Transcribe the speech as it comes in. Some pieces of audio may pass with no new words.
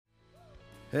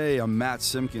Hey, I'm Matt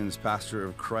Simpkins, pastor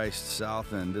of Christ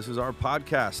South, and this is our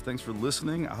podcast. Thanks for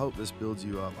listening. I hope this builds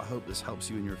you up. I hope this helps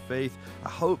you in your faith. I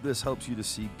hope this helps you to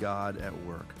see God at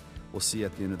work. We'll see you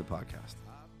at the end of the podcast.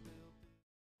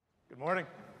 Good morning.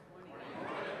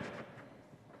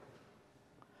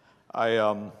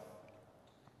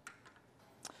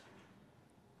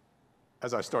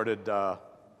 As I started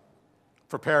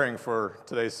preparing for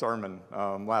today's sermon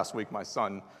last week, my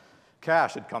son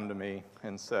Cash had come to me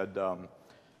and said,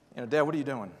 Dad, what are you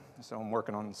doing? I said, I'm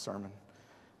working on the sermon.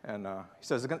 And he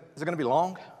says, is it going to be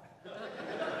long?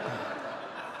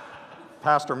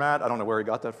 Pastor Matt, I don't know where he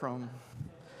got that from.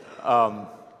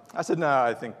 I said, no,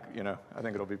 I think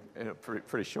it'll be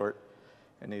pretty short.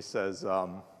 And he says,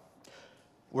 well,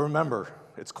 remember,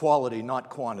 it's quality, not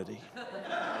quantity.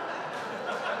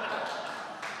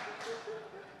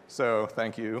 So,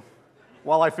 thank you.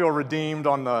 While I feel redeemed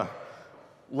on the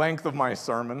length of my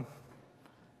sermon,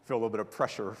 I feel a little bit of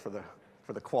pressure for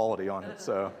the quality on it,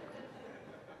 so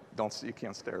you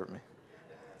can't stare at me.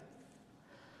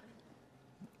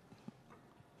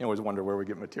 You always wonder where we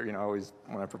get material.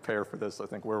 When I prepare for this, I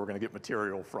think where we're going to get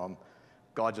material from.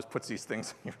 God just puts these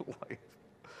things in your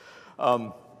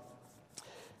life.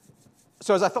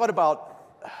 So as I thought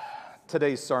about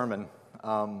today's sermon,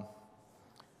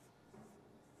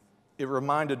 it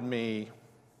reminded me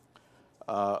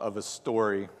of a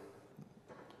story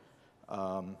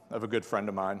of a good friend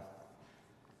of mine.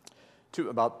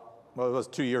 It was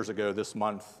 2 years ago this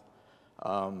month.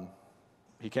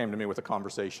 He came to me with a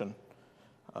conversation.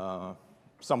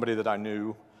 Somebody that I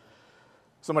know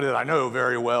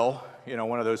very well,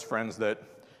 one of those friends that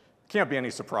can't be any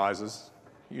surprises.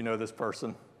 You know this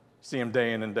person, see him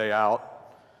day in and day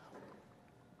out.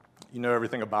 You know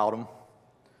everything about him.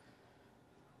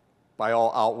 By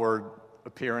all outward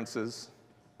appearances,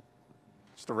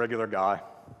 just a regular guy.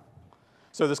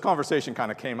 So this conversation kind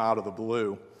of came out of the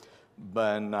blue,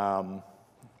 but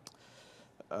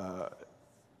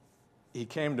he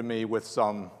came to me with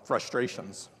some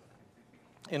frustrations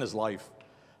in his life.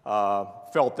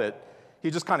 Felt that he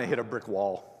just kind of hit a brick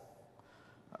wall,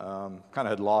 kind of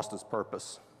had lost his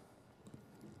purpose.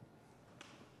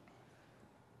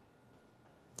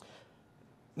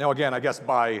 Now again, I guess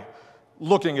by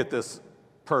looking at this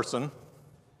person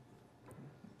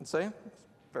and say,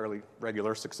 fairly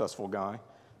regular, successful guy.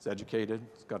 He's educated,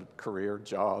 he's got a career,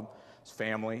 job, his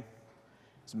family,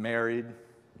 he's married,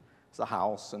 he's a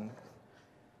house and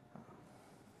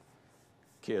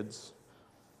kids,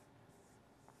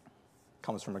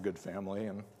 comes from a good family,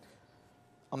 and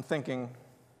I'm thinking,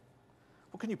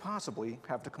 what can you possibly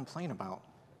have to complain about?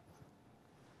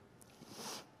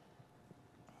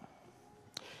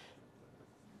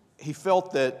 He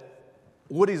felt that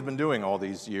what he's been doing all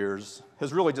these years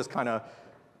has really just kind of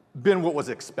been what was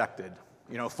expected,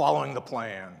 following the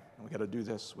plan. We got to do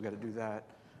this, we got to do that.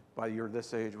 By you're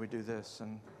this age, we do this,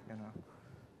 and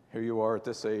here you are at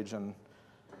this age, and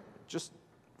just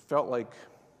felt like,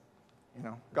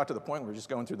 got to the point where we're just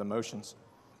going through the motions.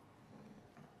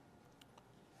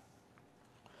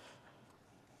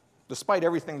 Despite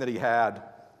everything that he had,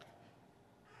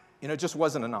 it just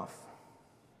wasn't enough.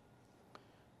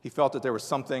 He felt that there was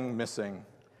something missing.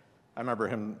 I remember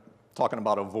him talking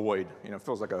about a void. It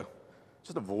feels like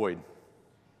just a void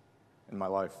in my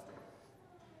life.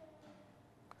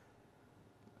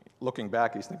 Looking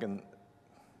back, he's thinking,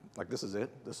 like, this is it.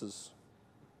 This is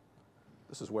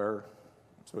where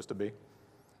I'm supposed to be.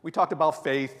 We talked about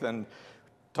faith and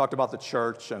talked about the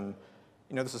church, and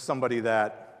this is somebody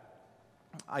that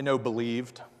I know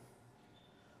believed,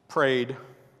 prayed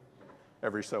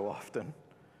every so often.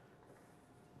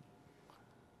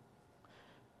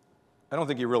 I don't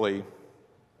think he really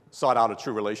sought out a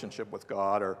true relationship with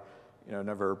God, or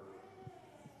never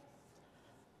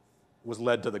was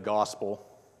led to the gospel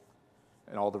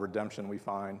and all the redemption we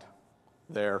find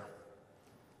there.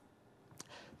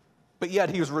 But yet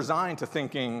he was resigned to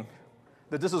thinking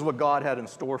that this is what God had in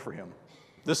store for him.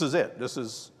 This is it. This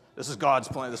is God's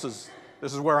plan. This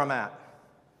is where I'm at.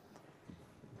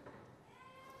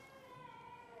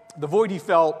 The void he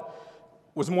felt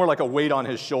was more like a weight on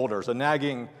his shoulders, a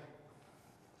nagging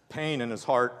pain in his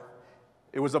heart.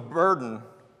 It was a burden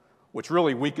which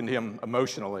really weakened him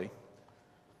emotionally.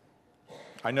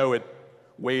 I know it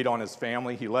weighed on his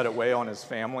family. He let it weigh on his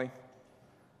family.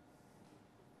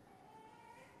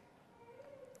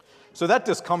 So that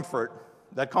discomfort,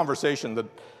 that conversation that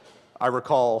I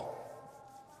recall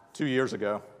 2 years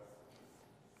ago,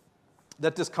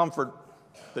 that discomfort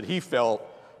that he felt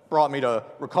brought me to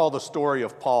recall the story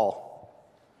of Paul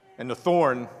and the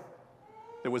thorn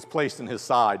that was placed in his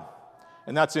side.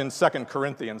 And that's in 2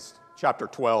 Corinthians chapter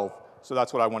 12, So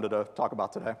that's what I wanted to talk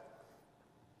about today.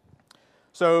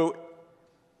 So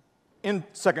in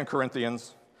 2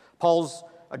 Corinthians, Paul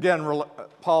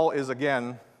is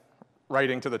again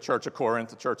writing to the church of Corinth,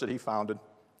 the church that he founded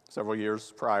several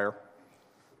years prior.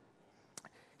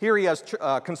 Here he has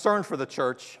concern for the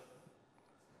church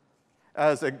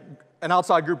as an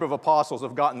outside group of apostles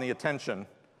have gotten the attention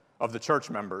of the church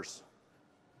members.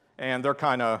 And they're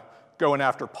kind of going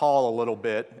after Paul a little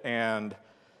bit and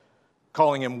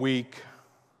calling him weak.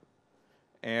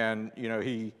 And,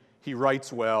 he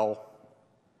writes well,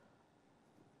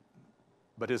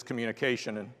 but his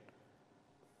communication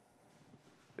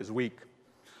is weak.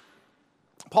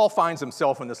 Paul finds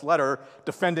himself in this letter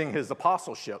defending his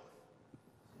apostleship.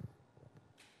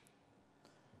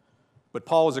 But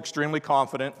Paul is extremely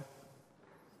confident.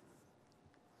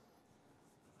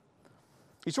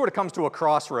 He sort of comes to a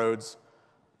crossroads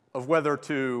of whether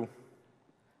to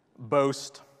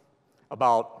boast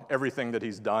about everything that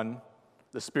he's done,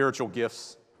 the spiritual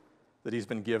gifts that he's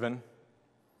been given,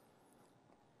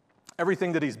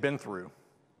 everything that he's been through.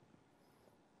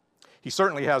 He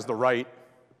certainly has the right.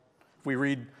 If we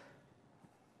read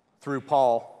through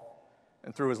Paul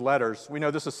and through his letters, we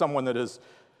know this is someone that has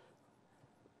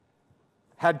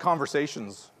had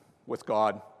conversations with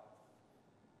God.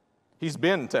 He's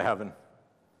been to heaven.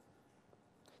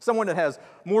 Someone that has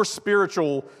more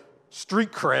spiritual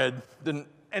street cred than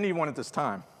anyone at this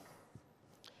time.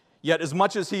 Yet as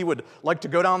much as he would like to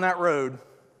go down that road,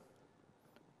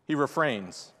 he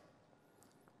refrains.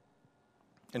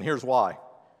 And here's why.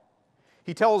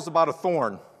 He tells about a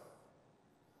thorn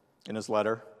in his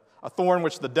letter, a thorn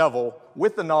which the devil,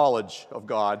 with the knowledge of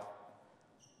God,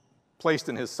 placed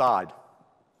in his side,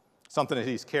 something that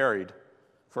he's carried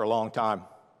for a long time.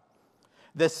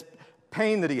 This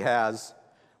pain that he has,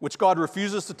 which God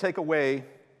refuses to take away,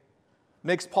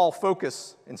 makes Paul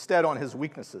focus instead on his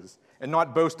weaknesses and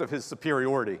not boast of his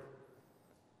superiority.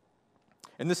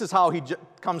 And this is how he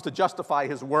comes to justify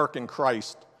his work in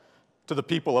Christ to the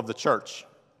people of the church.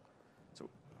 So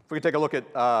if we could take a look at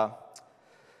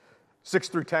 6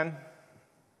 through 10.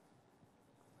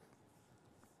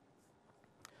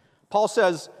 Paul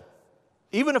says,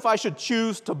 even if I should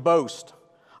choose to boast,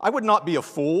 I would not be a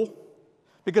fool,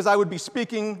 because I would be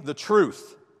speaking the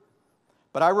truth.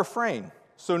 But I refrain,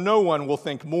 so no one will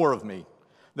think more of me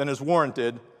than is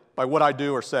warranted by what I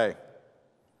do or say,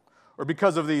 or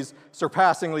because of these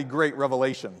surpassingly great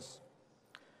revelations.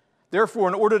 Therefore,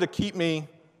 in order to keep me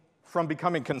from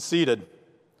becoming conceited,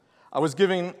 I was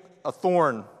given a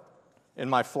thorn in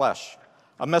my flesh,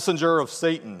 a messenger of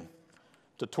Satan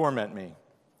to torment me.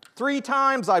 3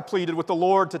 times I pleaded with the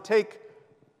Lord to take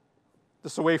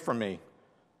this away from me.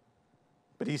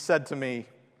 But he said to me,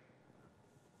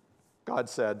 God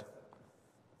said,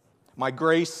 my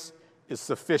grace is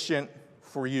sufficient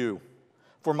for you,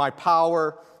 for my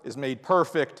power is made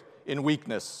perfect in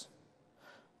weakness.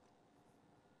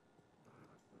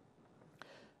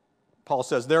 Paul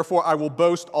says, therefore I will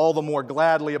boast all the more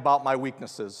gladly about my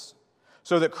weaknesses,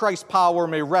 so that Christ's power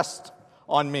may rest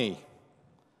on me.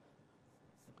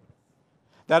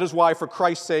 That is why, for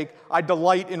Christ's sake, I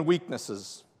delight in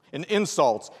weaknesses, in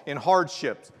insults, in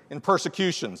hardships, in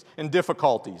persecutions, in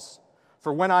difficulties.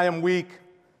 For when I am weak,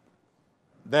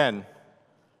 then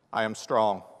I am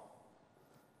strong.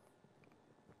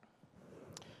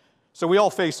 So we all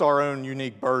face our own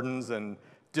unique burdens and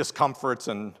discomforts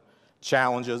and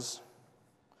challenges.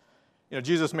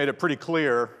 Jesus made it pretty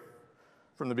clear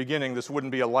from the beginning this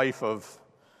wouldn't be a life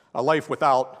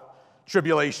without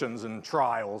tribulations and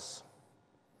trials.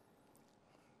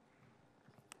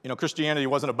 Christianity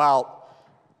wasn't about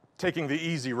taking the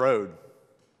easy road.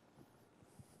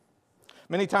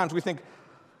 Many times we think,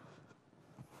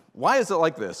 why is it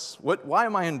like this? Why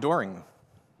am I enduring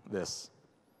this?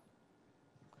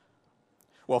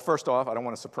 Well, first off, I don't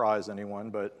want to surprise anyone,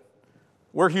 but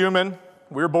we're human.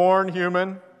 We're born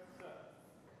human.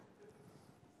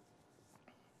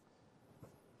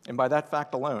 And by that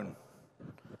fact alone,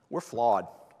 we're flawed.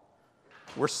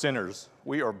 We're sinners.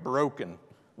 We are broken.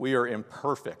 We are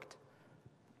imperfect.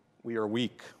 We are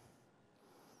weak.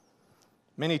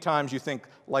 Many times you think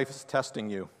life is testing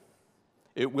you.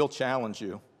 It will challenge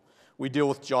you. We deal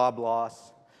with job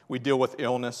loss. We deal with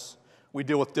illness. We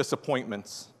deal with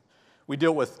disappointments. We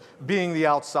deal with being the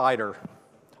outsider,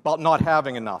 about not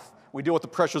having enough. We deal with the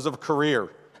pressures of a career.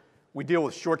 We deal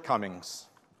with shortcomings,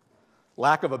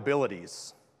 lack of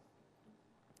abilities.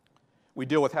 We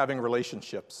deal with having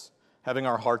relationships, having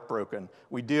our heart broken.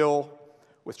 We deal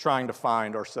with trying to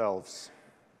find ourselves.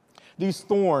 These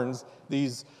thorns,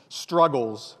 these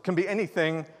struggles, can be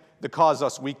anything that cause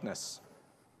us weakness.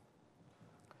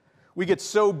 We get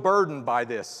so burdened by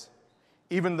this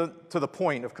even to the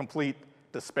point of complete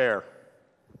despair.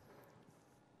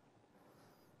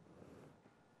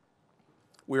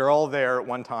 We are all there at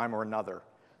one time or another.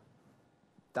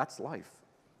 That's life.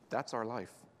 That's our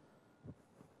life.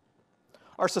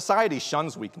 Our society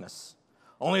shuns weakness.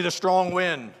 Only the strong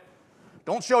win.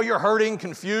 Don't show you're hurting,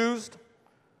 confused,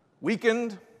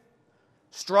 weakened,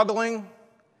 struggling,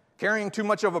 carrying too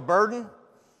much of a burden.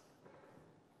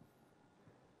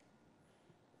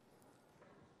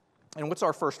 And what's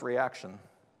our first reaction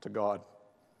to God?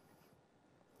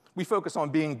 We focus on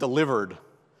being delivered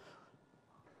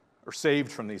or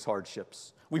saved from these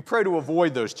hardships. We pray to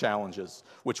avoid those challenges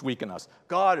which weaken us.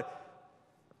 God,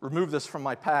 remove this from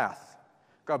my path.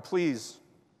 God, please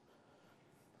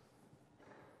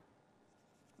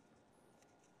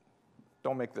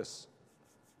don't make this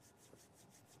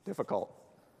difficult.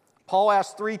 Paul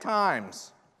asked 3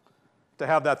 times to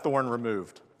have that thorn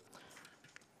removed.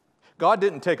 God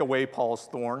didn't take away Paul's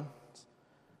thorn.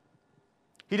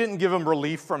 He didn't give him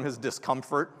relief from his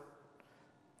discomfort,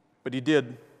 but he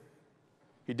did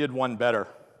one better.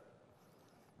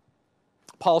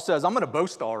 Paul says, I'm going to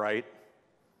boast all right.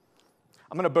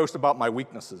 I'm going to boast about my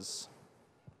weaknesses.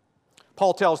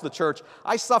 Paul tells the church,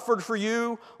 I suffered for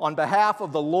you on behalf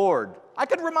of the Lord. I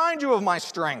could remind you of my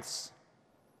strengths.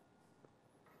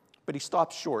 But he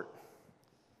stops short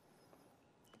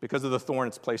because of the thorn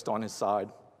it's placed on his side.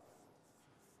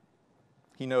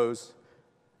 He knows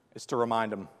it's to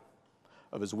remind him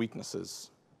of his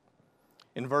weaknesses.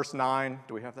 In verse 9,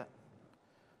 do we have that?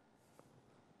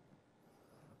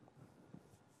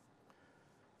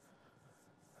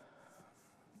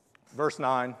 Verse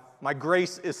 9, my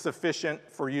grace is sufficient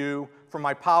for you, for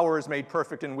my power is made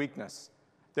perfect in weakness.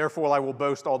 Therefore, I will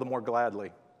boast all the more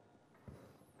gladly.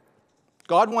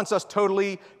 God wants us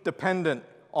totally dependent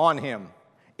on him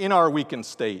in our weakened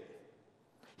state.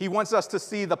 He wants us to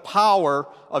see the power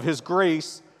of his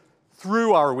grace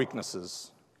through our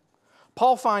weaknesses.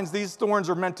 Paul finds these thorns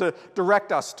are meant to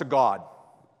direct us to God,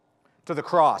 to the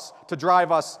cross, to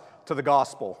drive us to the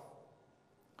gospel.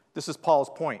 This is Paul's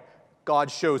point.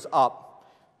 God shows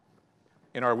up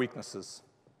in our weaknesses.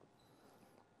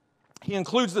 He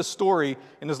includes this story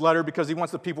in his letter because he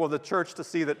wants the people of the church to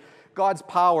see that God's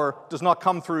power does not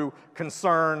come through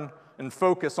concern and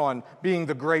focus on being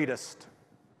the greatest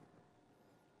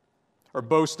or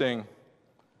boasting,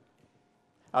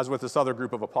 as with this other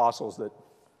group of apostles that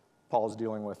Paul is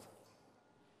dealing with.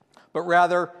 But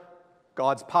rather,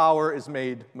 God's power is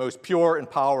made most pure and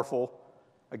powerful,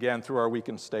 again, through our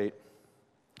weakened state.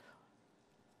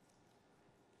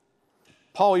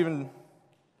 Paul even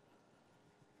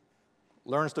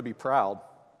learns to be proud.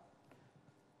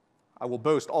 I will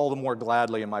boast all the more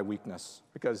gladly in my weakness,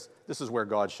 because this is where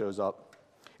God shows up.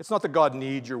 It's not that God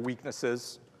needs your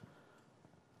weaknesses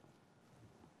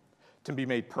to be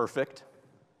made perfect.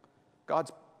 God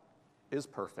is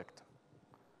perfect.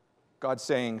 God's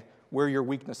saying, where your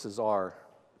weaknesses are,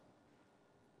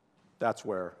 that's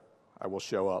where I will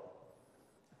show up.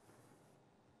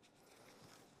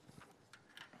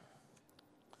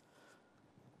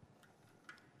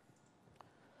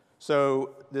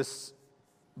 So this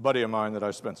buddy of mine that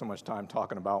I've spent so much time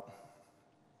talking about,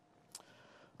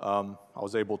 I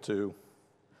was able to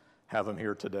have him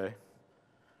here today.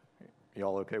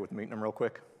 Y'all okay with meeting him real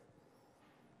quick?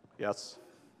 Yes?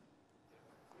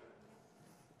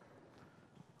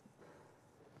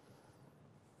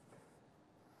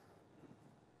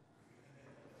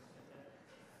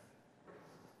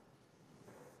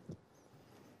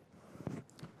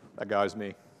 That guy's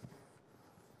me.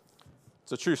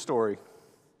 It's a true story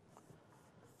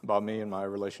about me and my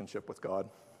relationship with God.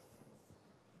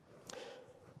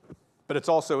 But it's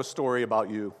also a story about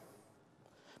you.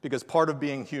 Because part of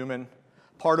being human,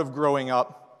 part of growing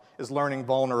up, is learning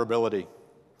vulnerability.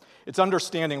 It's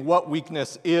understanding what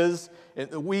weakness is.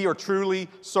 We are truly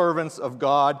servants of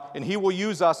God, and he will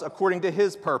use us according to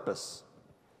his purpose.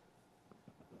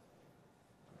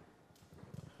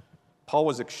 Paul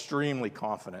was extremely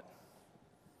confident.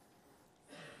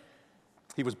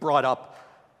 He was brought up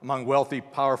among wealthy,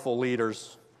 powerful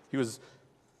leaders. He was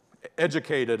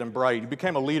educated and bright. He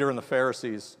became a leader in the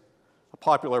Pharisees, a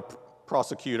popular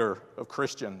prosecutor of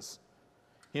Christians.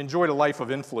 He enjoyed a life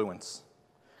of influence.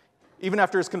 Even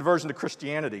after his conversion to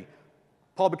Christianity,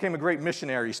 Paul became a great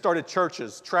missionary. He started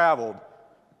churches, traveled,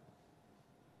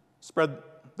 spread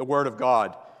the word of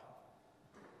God,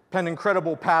 penned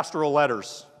incredible pastoral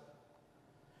letters,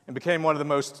 and became one of the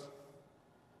most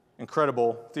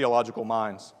incredible theological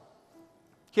minds.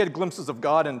 He had glimpses of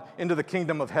God and into the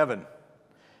kingdom of heaven.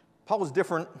 Paul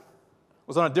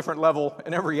was on a different level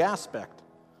in every aspect.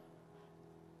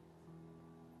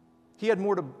 He had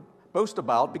more to boast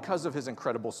about because of his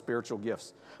incredible spiritual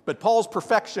gifts. But Paul's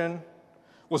perfection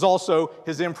was also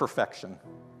his imperfection.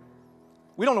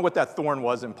 We don't know what that thorn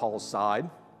was in Paul's side.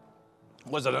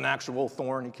 Was it an actual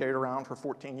thorn he carried around for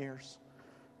 14 years?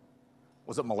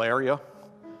 Was it malaria?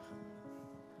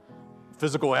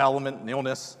 Physical ailment and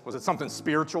illness? Was it something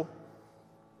spiritual?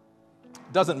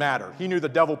 Doesn't matter. He knew the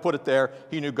devil put it there.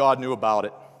 He knew God knew about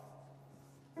it.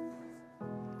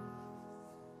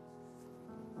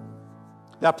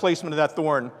 That placement of that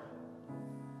thorn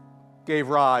gave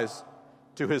rise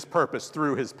to his purpose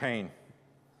through his pain.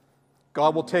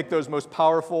 God will take those most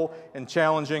powerful and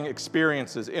challenging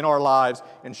experiences in our lives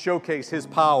and showcase his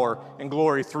power and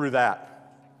glory through that.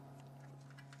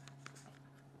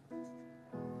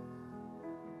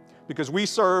 Because we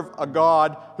serve a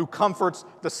God who comforts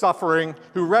the suffering,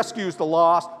 who rescues the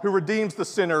lost, who redeems the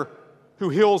sinner, who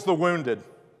heals the wounded.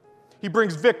 He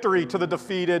brings victory to the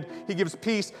defeated, he gives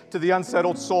peace to the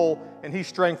unsettled soul, and he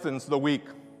strengthens the weak.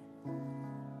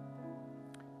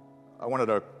 I wanted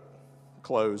to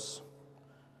close.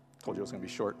 I told you it was going to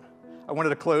be short. I wanted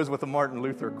to close with a Martin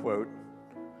Luther quote.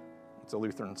 It's a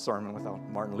Lutheran sermon without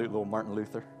little Martin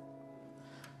Luther.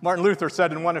 Martin Luther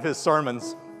said in one of his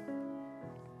sermons,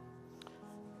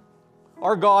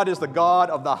 "Our God is the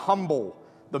God of the humble,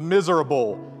 the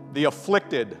miserable, the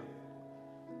afflicted,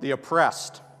 the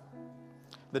oppressed,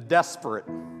 the desperate,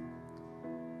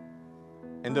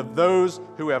 and of those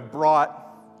who have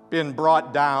been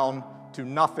brought down to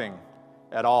nothing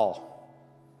at all."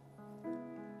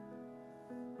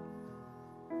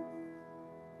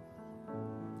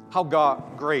 How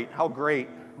great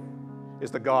is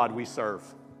the God we serve.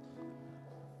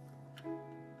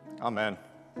 Amen.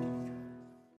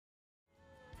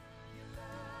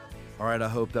 All right, I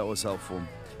hope that was helpful.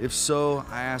 If so,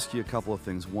 I ask you a couple of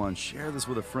things. One, share this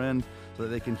with a friend so that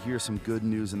they can hear some good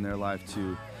news in their life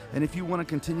too. And if you want to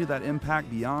continue that impact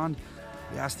beyond,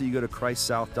 we ask that you go to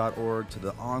christsouth.org to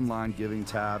the online giving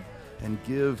tab and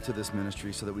give to this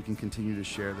ministry so that we can continue to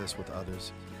share this with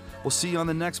others. We'll see you on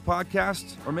the next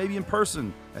podcast, or maybe in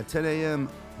person at 10 a.m.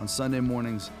 on Sunday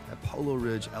mornings at Polo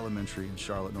Ridge Elementary in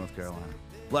Charlotte, North Carolina.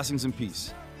 Blessings and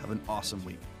peace. Have an awesome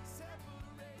week.